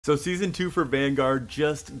So Season 2 for Vanguard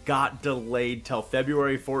just got delayed till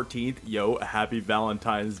February 14th. Yo, happy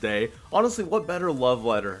Valentine's Day. Honestly, what better love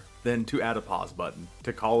letter than to add a pause button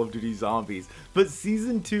to Call of Duty Zombies? But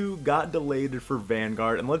Season 2 got delayed for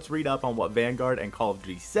Vanguard, and let's read up on what Vanguard and Call of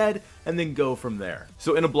Duty said, and then go from there.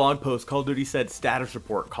 So in a blog post, Call of Duty said, status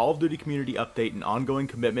report, Call of Duty community update, and ongoing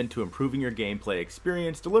commitment to improving your gameplay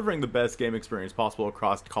experience. Delivering the best game experience possible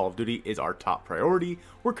across Call of Duty is our top priority.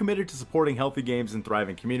 We're committed to supporting healthy games and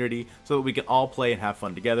thriving community so that we can all play and have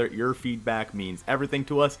fun together. Your feedback means everything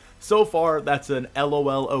to us. So far, that's an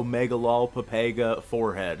LOL Omega Lol Papega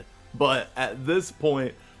forehead. But at this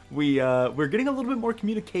point, we're getting a little bit more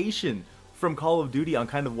communication from Call of Duty on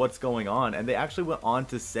kind of what's going on, and they actually went on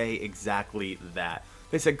to say exactly that.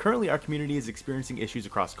 They said, currently our community is experiencing issues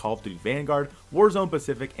across Call of Duty Vanguard, Warzone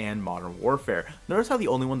Pacific, and Modern Warfare. Notice how the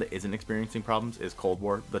only one that isn't experiencing problems is Cold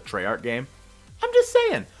War, the Treyarch game? I'm just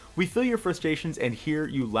saying. We feel your frustrations and hear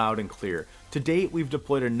you loud and clear. To date, we've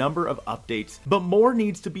deployed a number of updates, but more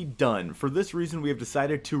needs to be done. For this reason, we have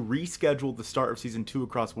decided to reschedule the start of Season 2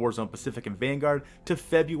 across Warzone Pacific and Vanguard to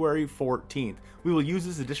February 14th. We will use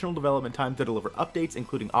this additional development time to deliver updates,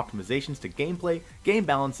 including optimizations to gameplay, game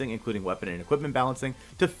balancing, including weapon and equipment balancing,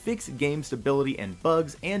 to fix game stability and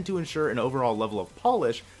bugs, and to ensure an overall level of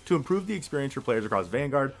polish to improve the experience for players across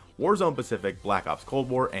Vanguard, Warzone Pacific, Black Ops Cold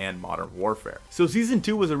War, and Modern Warfare. So Season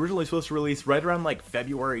 2 was originally supposed to release right around like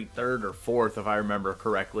February 3rd or 4th, if I remember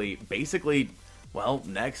correctly. Basically, well,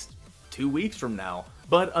 next 2 weeks from now.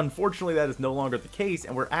 But unfortunately, that is no longer the case,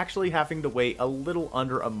 and we're actually having to wait a little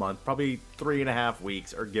under a month, probably 3.5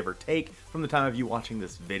 weeks, or give or take, from the time of you watching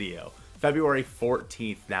this video. February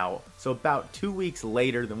 14th now, so about 2 weeks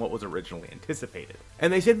later than what was originally anticipated.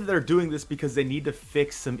 And they say that they're doing this because they need to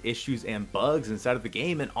fix some issues and bugs inside of the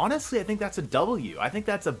game, and honestly, I think that's a W. I think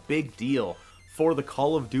that's a big deal for the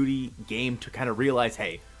Call of Duty game to kind of realize,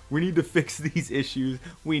 hey, we need to fix these issues.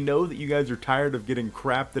 We know that you guys are tired of getting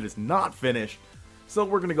crap that is not finished, so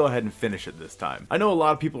we're going to go ahead and finish it this time. I know a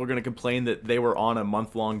lot of people are going to complain that they were on a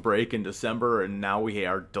month-long break in December and now we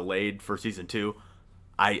are delayed for Season 2.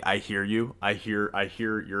 I hear you. I hear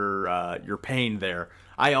your pain there.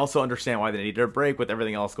 I also understand why they needed a break with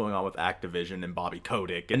everything else going on with Activision and Bobby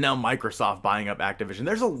Kotick, and now Microsoft buying up Activision.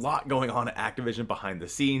 There's a lot going on at Activision behind the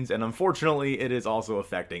scenes, and unfortunately, it is also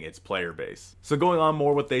affecting its player base. So going on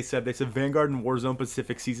more what they said Vanguard and Warzone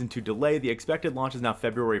Pacific Season 2 delay. The expected launch is now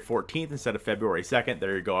February 14th instead of February 2nd.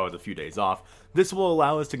 There you go, I was a few days off. This will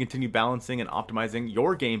allow us to continue balancing and optimizing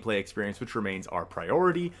your gameplay experience, which remains our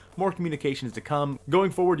priority. More communications to come.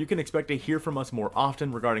 Going forward, you can expect to hear from us more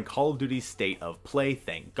often regarding Call of Duty's state of play.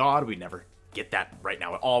 Thank God we never get that right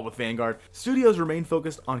now at all with Vanguard. Studios remain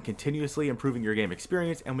focused on continuously improving your game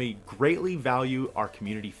experience, and we greatly value our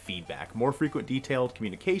community feedback. More frequent detailed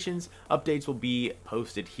communications, updates will be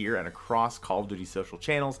posted here and across Call of Duty social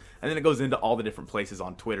channels, and then it goes into all the different places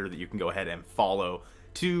on Twitter that you can go ahead and follow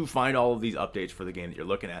to find all of these updates for the game that you're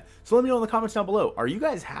looking at. So let me know in the comments down below, are you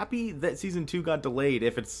guys happy that Season 2 got delayed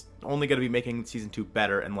if it's only going to be making Season 2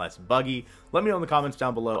 better and less buggy? Let me know in the comments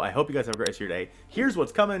down below. I hope you guys have a great rest of your day. Here's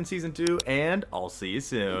what's coming in Season 2, and I'll see you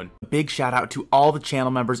soon. A big shout out to all the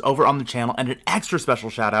channel members over on the channel, and an extra special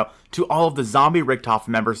shout out to all of the Zombie Richtofen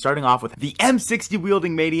members, starting off with the M60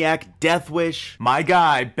 wielding maniac, Deathwish, my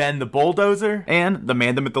guy, Ben the Bulldozer, and the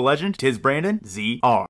man, the myth, the legend, Tis Brandon, ZR.